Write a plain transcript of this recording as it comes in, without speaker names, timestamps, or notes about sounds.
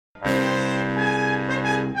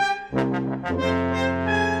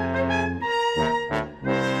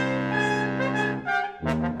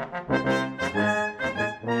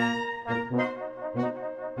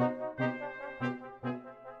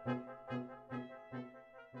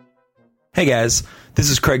Hey guys, this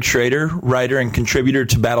is Craig Schrader, writer and contributor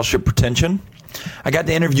to Battleship Pretension. I got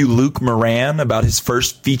to interview Luke Moran about his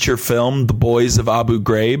first feature film, The Boys of Abu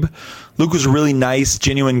Ghraib. Luke was a really nice,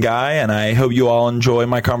 genuine guy, and I hope you all enjoy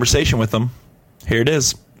my conversation with him. Here it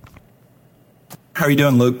is. How are you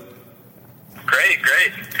doing, Luke? Great.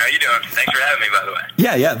 How you doing? Thanks for having me, by the way.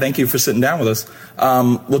 Yeah, thank you for sitting down with us.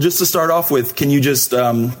 Well, just to start off with, can you just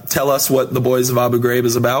tell us what The Boys of Abu Ghraib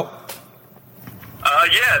is about?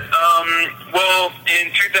 Well,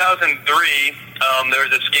 in 2003, there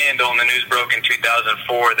was a scandal, and the news broke in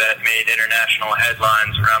 2004 that made international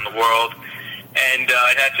headlines around the world, and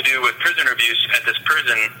it had to do with prisoner abuse at this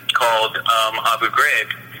prison called Abu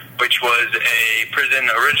Ghraib, which was a prison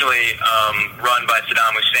originally run by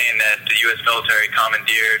Saddam Hussein that the U.S. military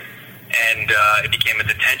commandeered, and it became a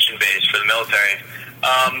detention base for the military.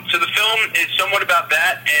 So the film is somewhat about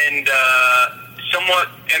that, and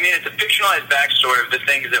it's a fictionalized backstory of the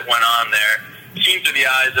things that went on there, seen through the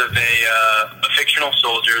eyes of a fictional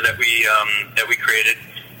soldier that we created,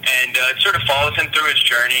 and it sort of follows him through his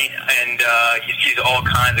journey, and he sees all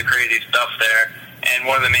kinds of crazy stuff there. And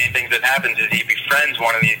one of the main things that happens is he befriends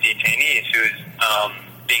one of these detainees who's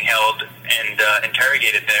being held and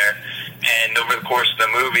interrogated there. And over the course of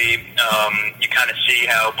the movie, you kind of see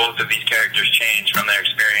how both of these characters change from their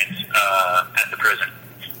experience at the prison.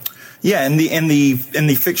 Yeah, and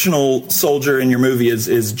the fictional soldier in your movie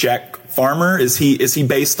is Jack Farmer. Is he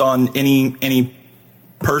based on any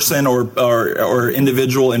person or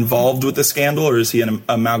individual involved with the scandal, or is he an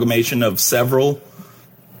amalgamation of several?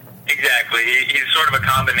 Exactly. He's sort of a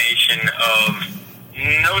combination of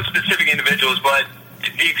no specific individuals, but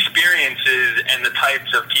the experiences and the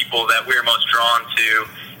types of people that we're most drawn to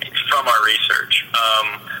from our research.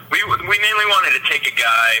 We mainly wanted to take a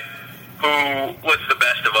guy who was the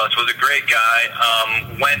best of us, was a great guy,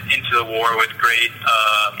 went into the war with great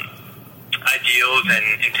ideals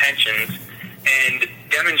and intentions, and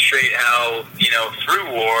demonstrate how, through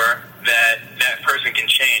war, that person can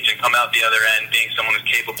change and come out the other end being someone who's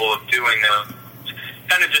capable of doing those.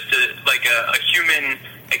 Kind of just a human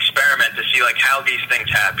experiment to see, how these things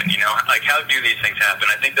happen, how do these things happen?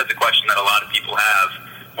 I think that's a question that a lot of people have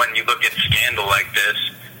when you look at scandal like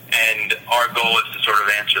this, and our goal is to sort of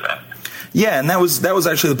answer that. Yeah, and that was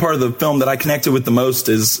actually the part of the film that I connected with the most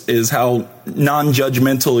is how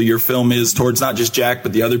non-judgmental your film is towards not just Jack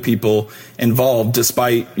but the other people involved,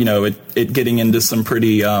 despite it getting into some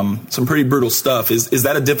pretty brutal stuff. Is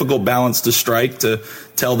that a difficult balance to strike, to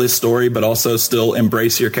tell this story but also still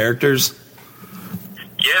embrace your characters?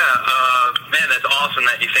 Yeah, man, that's awesome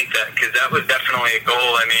that you think that, because that was definitely a goal.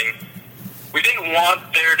 I mean, we didn't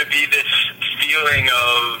want there to be this feeling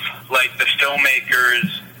of the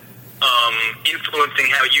filmmakers influencing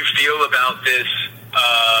how you feel about this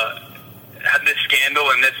scandal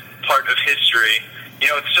and this part of history.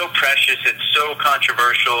 It's so precious, it's so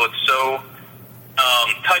controversial, it's so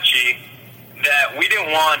touchy that we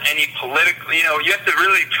didn't want any political. You have to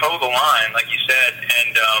really toe the line, like you said,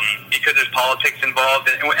 and because there's politics involved.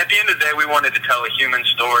 And at the end of the day, we wanted to tell a human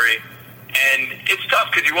story. And it's tough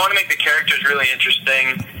because you want to make the characters really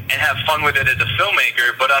interesting and have fun with it as a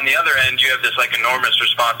filmmaker, but on the other end, you have this enormous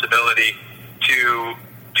responsibility to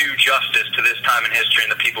do justice to this time in history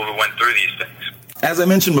and the people who went through these things. As I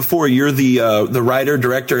mentioned before, you're the writer,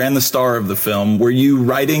 director, and the star of the film. Were you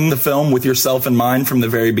writing the film with yourself in mind from the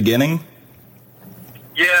very beginning?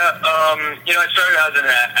 Yeah, I started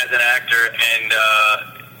as an actor, and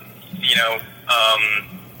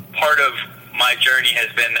part of my journey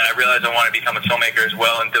has been that I realized I want to become a filmmaker as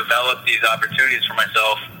well and develop these opportunities for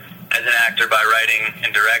myself as an actor by writing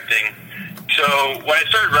and directing. So when I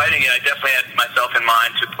started writing it, I definitely had myself in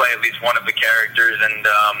mind to play at least one of the characters, and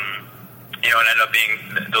it ended up being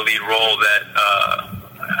the lead role that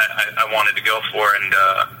I wanted to go for, and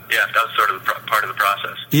that was sort of part of the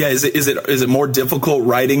process. Yeah, is it more difficult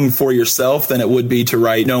writing for yourself than it would be to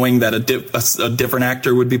write knowing that a different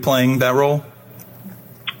actor would be playing that role?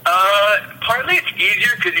 Partly it's easier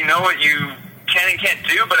because you know what you can and can't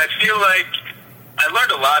do, but I feel like I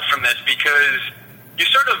learned a lot from this because you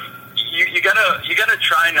sort of you gotta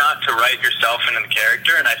try not to write yourself into the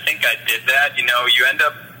character, and I think I did that. You end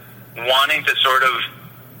up wanting to sort of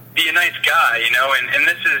be a nice guy, and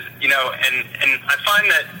this is, and I find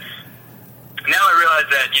that now I realize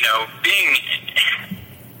that, being,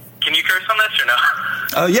 can you curse on this or no?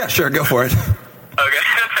 Oh, yeah, sure, go for it. Okay.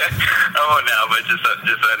 I won't now, but just so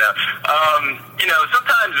I know.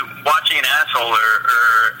 Sometimes watching an asshole or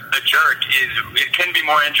a jerk it can be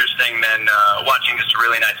more interesting than watching just a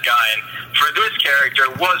really nice guy. And for this character,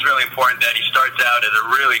 it was really important that he starts out as a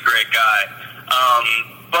really great guy.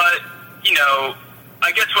 But I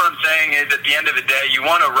guess what I'm saying is, at the end of the day, you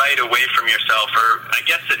want to write away from yourself, or I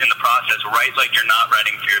guess in the process, write like you're not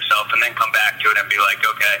writing for yourself, and then come back to it and be like,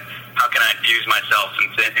 okay, how can I infuse myself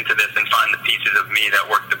into this and find the pieces of me that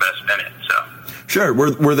work the best in it? So, sure.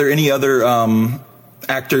 Were there any other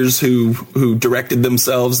actors who directed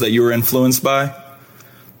themselves that you were influenced by?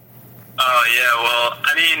 Oh yeah, well,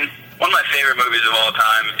 I mean, one of my favorite movies of all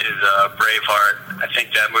time is Braveheart. I think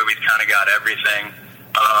that movie's kind of got everything.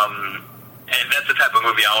 And that's the type of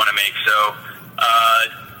movie I want to make. So,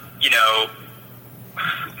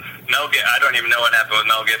 I don't even know what happened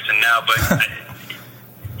with Mel Gibson now, but,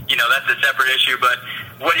 that's a separate issue. But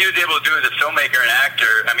what he was able to do as a filmmaker and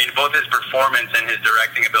actor, I mean, both his performance and his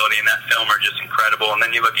directing ability in that film are just incredible. And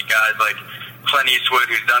then you look at guys like Clint Eastwood,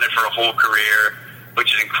 who's done it for a whole career,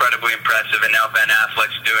 which is incredibly impressive, and now Ben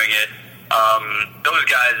Affleck's doing it. Those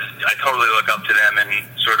guys, I totally look up to them and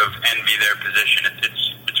sort of envy their position.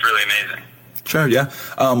 It's really amazing. Sure, yeah.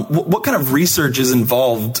 What kind of research is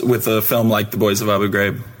involved with a film like The Boys of Abu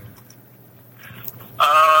Ghraib? A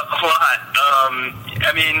lot.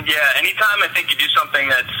 Anytime I think you do something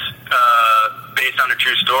that's based on a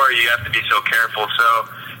true story, you have to be so careful. So,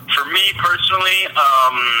 for me personally,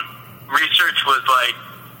 research was like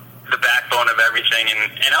the backbone of everything,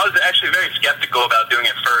 and I was actually very skeptical about doing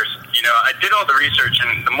it first. I did all the research,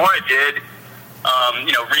 and the more I did,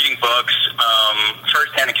 reading books,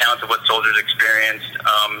 first-hand accounts of what soldiers experienced,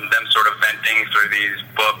 them sort of venting through these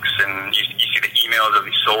books, and you see the emails of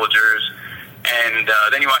these soldiers, and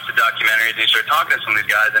then you watch the documentaries, and you start talking to some of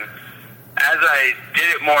these guys, and as I did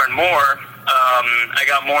it more and more, I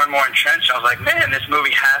got more and more entrenched. I was like, man, this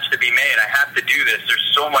movie has to be made. I have to do this.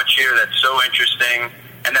 There's so much here that's so interesting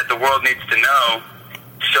and that the world needs to know.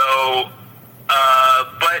 So,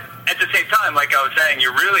 but at the same time, like I was saying,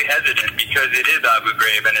 you're really hesitant because it is Abu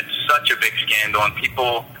Ghraib and it's such a big scandal and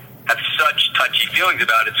people have such touchy feelings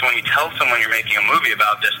about it. So when you tell someone you're making a movie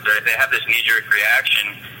about this, they have this knee-jerk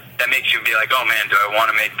reaction that makes you be like, oh man, do I want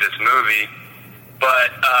to make this movie?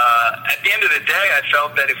 But at the end of the day, I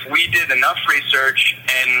felt that if we did enough research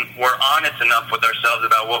and were honest enough with ourselves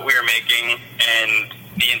about what we were making and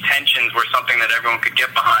the intentions were something that everyone could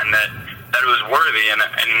get behind, that it was worthy. And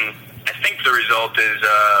I think the result is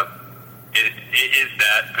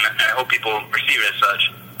that, and I hope people perceive it as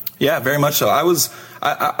such. Yeah, very much so. I was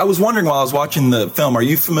wondering while I was watching the film, are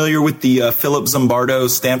you familiar with the Philip Zimbardo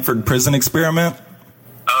Stanford Prison Experiment?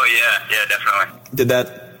 Oh, yeah, definitely. Did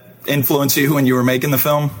that influence you when you were making the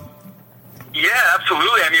film? Yeah,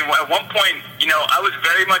 absolutely. I mean, at one point, I was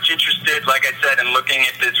very much interested, like I said, in looking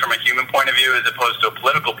at this from a human point of view as opposed to a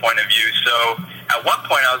political point of view. So at one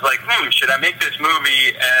point I was like, should I make this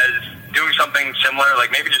movie as doing something similar,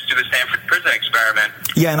 like maybe just do the Stanford Prison Experiment?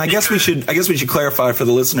 Yeah, and I guess we should clarify for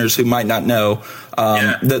the listeners who might not know.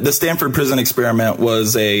 The Stanford Prison Experiment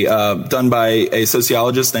was done by a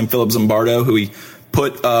sociologist named Philip Zimbardo, who he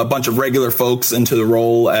put a bunch of regular folks into the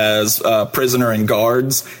role as prisoner and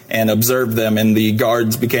guards and observed them, and the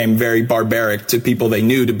guards became very barbaric to people they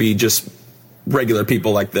knew to be just regular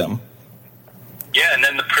people like them. Yeah, and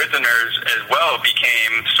then the prisoners as well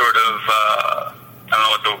became sort of, I don't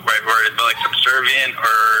know what the right word is, but like subservient,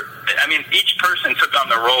 each person took on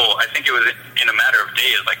the role. I think it was in a matter of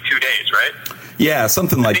days, like 2 days, right? Yeah,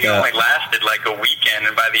 something like that. I think it only lasted like a weekend,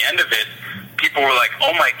 and by the end of it, people were like,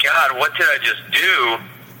 oh my God, what did I just do?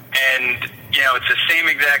 And, it's the same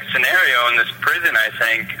exact scenario in this prison, I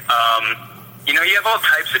think. You have all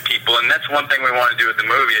types of people, and that's one thing we want to do with the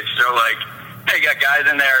movie. It's so like, hey, you got guys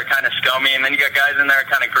in there kind of scummy, and then you got guys in there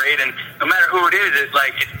kind of great, and no matter who it is, it's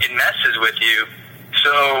like, it messes with you.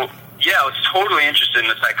 So, yeah, I was totally interested in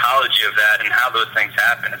the psychology of that and how those things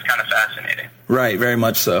happen. It's kind of fascinating. Right, very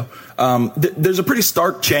much so. There's a pretty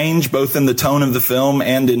stark change both in the tone of the film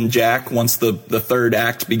and in Jack once the third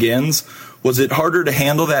act begins. Was it harder to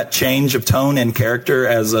handle that change of tone and character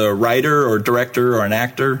as a writer or director or an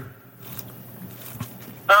actor?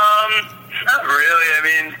 Not really. I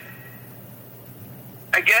mean,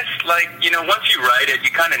 I guess, once you write it, you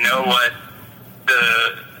kind of know what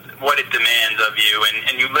it demands of you,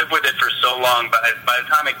 and you live with it for so long, but by the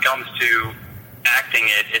time it comes to acting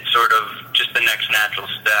it, it's sort of just the next natural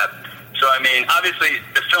step. So, I mean, obviously,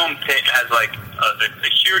 the film has, like, a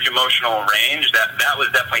huge emotional range. That was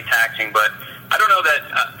definitely taxing, but I don't know that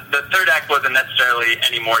the third act wasn't necessarily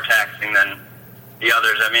any more taxing than the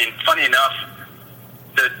others. I mean, funny enough,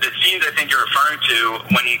 the scenes I think you're referring to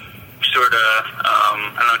when he sort of,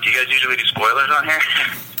 I don't know, do you guys usually do spoilers on here?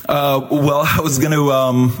 Well, I was gonna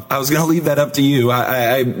leave that up to you.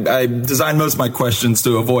 I designed most of my questions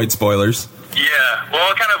to avoid spoilers. Yeah, well,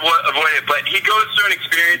 I'll kind of avoid it, but he goes through an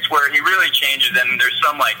experience where he really changes, and there's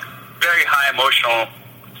some, like, very high emotional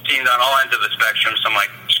scenes on all ends of the spectrum. Some like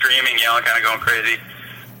screaming, yelling, kind of going crazy.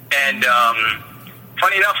 And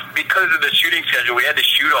funny enough, because of the shooting schedule, we had to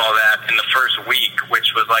shoot all that in the first week,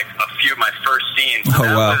 which was like a few of my first scenes. Oh,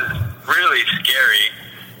 that wow. was really scary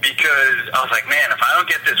because I was like, man, if I don't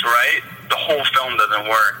get this right, the whole film doesn't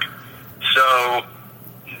work. So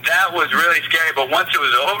that was really scary. But once it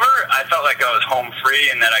was over, I felt like I was home free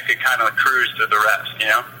and that I could kind of cruise through the rest, you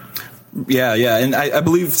know? Yeah. And I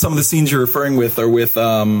believe some of the scenes you're referring with are with,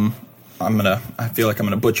 I feel like I'm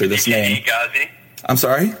going to butcher this name. Ghazi. I'm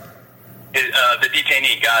sorry? The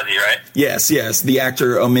detainee, Ghazi, right? Yes. The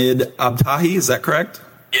actor Omid Abtahi, is that correct?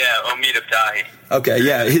 Yeah, Omid Abtahi. Okay,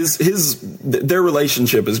 yeah, their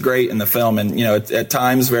relationship is great in the film, and you know, at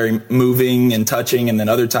times very moving and touching, and then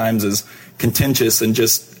other times is contentious and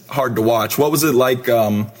just hard to watch. What was it like?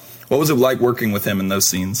 What was it like working with him in those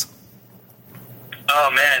scenes?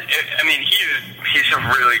 Oh man, he's a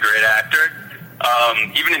really great actor.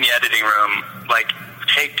 Even in the editing room, like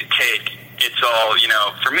take to take, it's all, you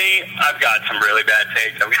know, for me, I've got some really bad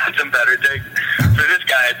takes. I've got some better takes. For this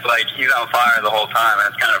guy, it's like he's on fire the whole time,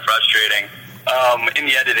 and it's kind of frustrating. In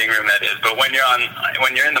the editing room, that is. But when you're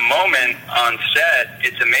in the moment on set,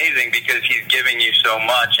 it's amazing because he's giving you so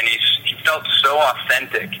much, and he felt so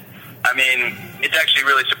authentic. I mean, it's actually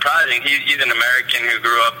really surprising. He's an American who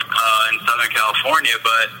grew up in Southern California,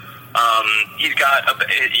 but he's got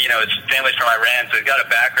his family's from Iran, so he's got a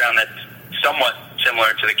background that's somewhat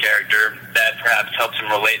similar to the character that perhaps helps him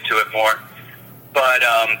relate to it more. But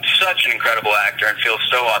such an incredible actor and feels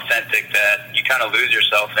so authentic that you kind of lose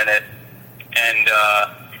yourself in it. And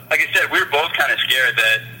like I said, we were both kind of scared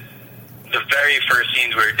that the very first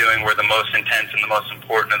scenes we were doing were the most intense and the most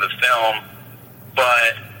important of the film.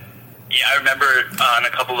 But yeah, I remember on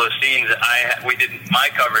a couple of scenes, we did my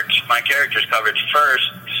character's coverage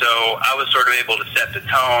first, so I was sort of able to set the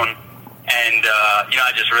tone. And,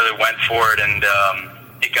 I just really went for it, and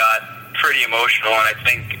it got pretty emotional, and I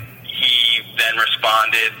think he then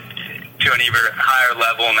responded to an even higher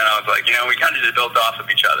level, and then I was like, we kind of just built off of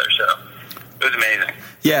each other, so it was amazing.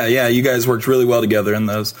 Yeah, you guys worked really well together in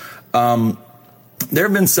those. There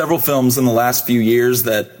have been several films in the last few years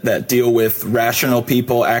that deal with rational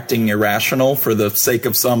people acting irrational for the sake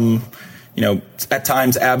of some, at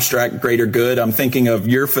times abstract greater good. I'm thinking of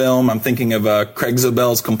your film. I'm thinking of Craig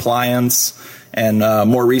Zobel's Compliance, and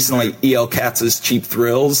more recently E.L. Katz's Cheap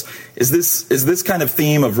Thrills. Is this kind of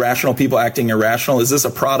theme of rational people acting irrational? Is this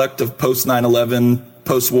a product of post 9/11,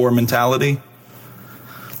 post-war mentality?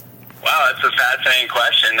 Wow, that's a fascinating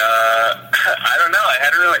question. I don't know. I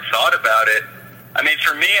hadn't really thought about it. I mean,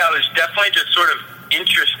 for me, I was definitely just sort of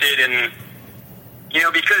interested in,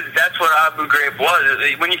 because that's what Abu Ghraib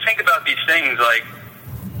was. When you think about these things, like,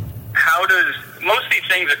 how does most of these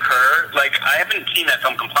things occur? Like, I haven't seen that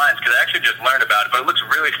film Compliance because I actually just learned about it, but it looks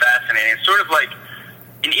really fascinating. It's sort of like,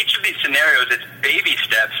 in each of these scenarios, it's baby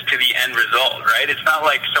steps to the end result, right? It's not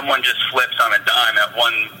like someone just flips on a dime at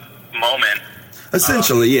one moment.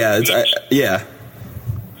 Essentially, yeah.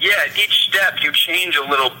 Yeah, each step you change a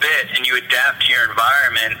little bit and you adapt to your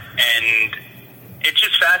environment, and it's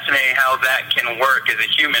just fascinating how that can work as a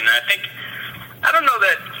human. And I don't know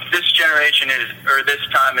that this generation or this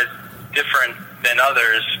time is different than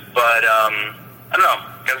others, but I don't know.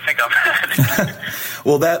 Gotta think on that.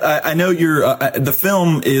 Well, I know the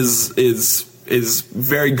film is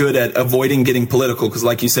very good at avoiding getting political because,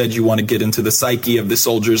 like you said, you want to get into the psyche of the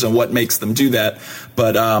soldiers and what makes them do that.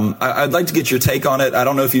 But I'd like to get your take on it. I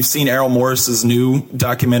don't know if you've seen Errol Morris's new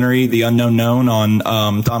documentary, The Unknown Known,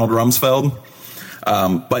 on Donald Rumsfeld,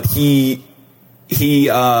 but he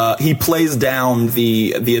plays down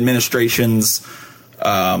the administration's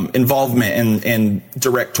involvement in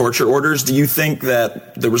direct torture orders. Do you think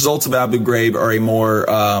that the results of Abu Ghraib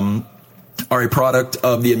are a product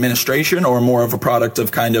of the administration, or more of a product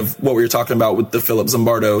of kind of what we were talking about with the Philip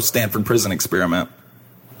Zimbardo Stanford prison experiment?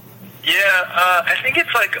 Yeah, I think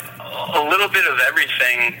it's like a little bit of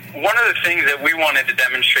everything. One of the things that we wanted to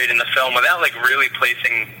demonstrate in the film, without like really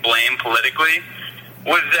placing blame politically,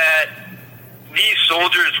 was that these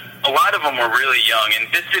soldiers, a lot of them were really young, and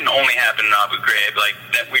this didn't only happen in Abu Ghraib. Like,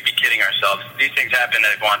 that we'd be kidding ourselves. These things happened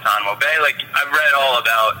at Guantanamo Bay. Like, I've read all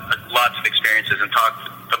about lots of experiences and talked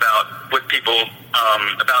about with people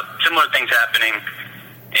about similar things happening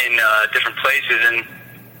in different places, and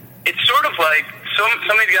it's sort of like some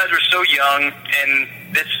of these guys were so young, and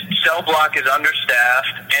this cell block is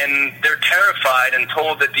understaffed, and they're terrified and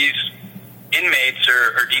told that these inmates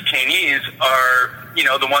or detainees are,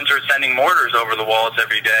 the ones who are sending mortars over the walls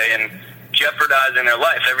every day and jeopardizing their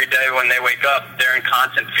life. Every day when they wake up, they're in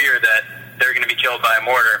constant fear that they're going to be killed by a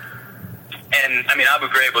mortar. And, I mean, Abu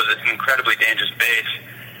Ghraib was an incredibly dangerous base.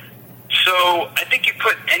 So I think you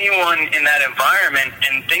put anyone in that environment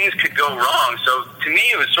and things could go wrong. So to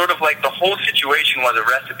me, it was sort of like the whole situation was a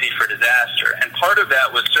recipe for disaster. And part of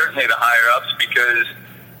that was certainly the higher-ups, because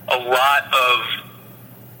a lot of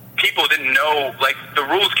people didn't know, like, the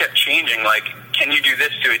rules kept changing. Like, can you do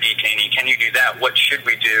this to a detainee? Can you do that? What should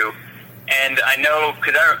we do? And I know,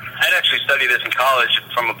 because I'd actually studied this in college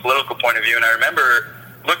from a political point of view, and I remember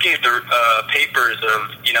looking at the papers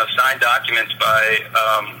of, signed documents by,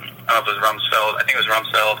 I don't know if it was Rumsfeld, I think it was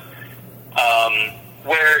Rumsfeld,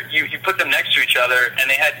 where you put them next to each other and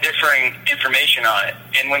they had differing information on it.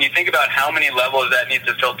 And when you think about how many levels that needs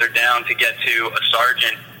to filter down to get to a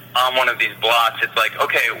sergeant on one of these blocks, it's like,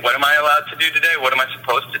 okay, what am I allowed to do today? What am I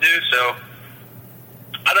supposed to do? So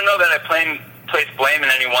I don't know that I place blame in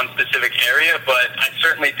any one specific area, but I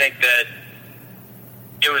certainly think that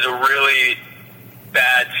it was a really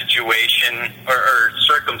bad situation or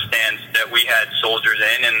circumstance that we had soldiers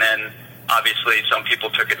in, and then obviously some people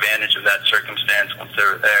took advantage of that circumstance once they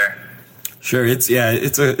were there. Sure, it's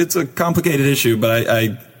a complicated issue, but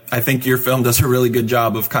I think your film does a really good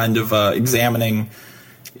job of kind of examining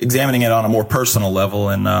it on a more personal level,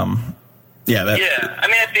 and I mean,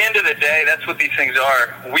 at the end of the day, that's what these things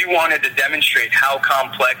are. We wanted to demonstrate how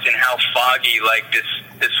complex and how foggy like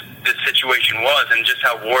this situation was, and just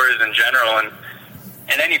how war is in general, and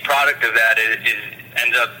any product of that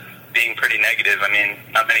ends up being pretty negative. I mean,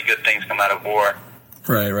 not many good things come out of war.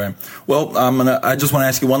 Right. Well, I just want to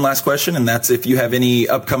ask you one last question, and that's if you have any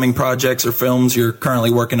upcoming projects or films you're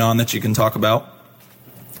currently working on that you can talk about.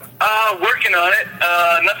 Working on it.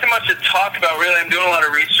 Nothing much to talk about, really. I'm doing a lot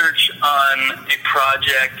of research on a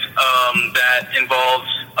project that involves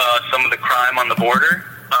some of the crime on the border,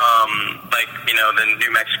 like, the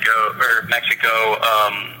New Mexico or Mexico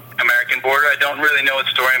American border. I don't really know what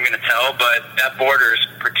story I'm going to tell, but that border is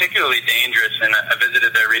particularly dangerous, and I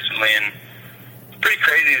visited there recently, and it's pretty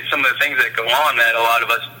crazy some of the things that go on that a lot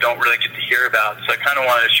of us don't really get to hear about. So I kind of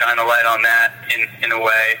wanted to shine a light on that in a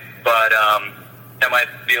way, but that might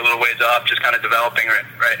be a little ways off, just kind of developing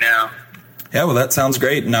right now. Yeah, well, that sounds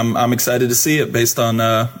great, and I'm excited to see it based on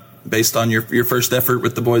your first effort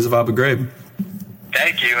with the Boys of Abu Ghraib.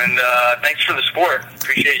 Thank you, and thanks for the support.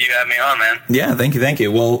 Appreciate you having me on, man. Yeah, thank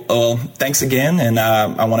you. Well, thanks again, and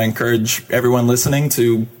I want to encourage everyone listening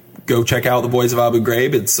to go check out the Boys of Abu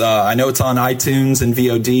Ghraib. It's I know it's on iTunes and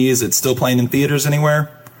VOD. Is it still playing in theaters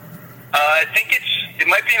anywhere? I think it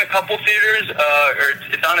might be in a couple theaters,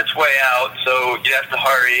 or it's on its way out, so you have to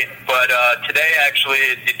hurry. But today, actually,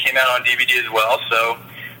 it came out on DVD as well, so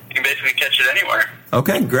you can basically catch it anywhere.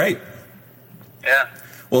 Okay, great. Yeah.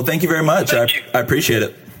 Well, thank you very much. I appreciate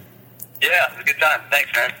it. Yeah, it was a good time. Thanks,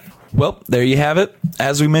 man. Well, there you have it.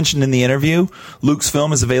 As we mentioned in the interview, Luke's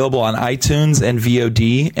film is available on iTunes and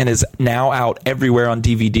VOD and is now out everywhere on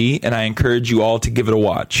DVD, and I encourage you all to give it a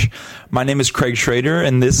watch. My name is Craig Schrader,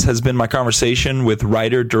 and this has been my conversation with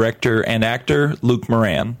writer, director, and actor Luke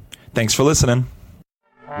Moran. Thanks for listening.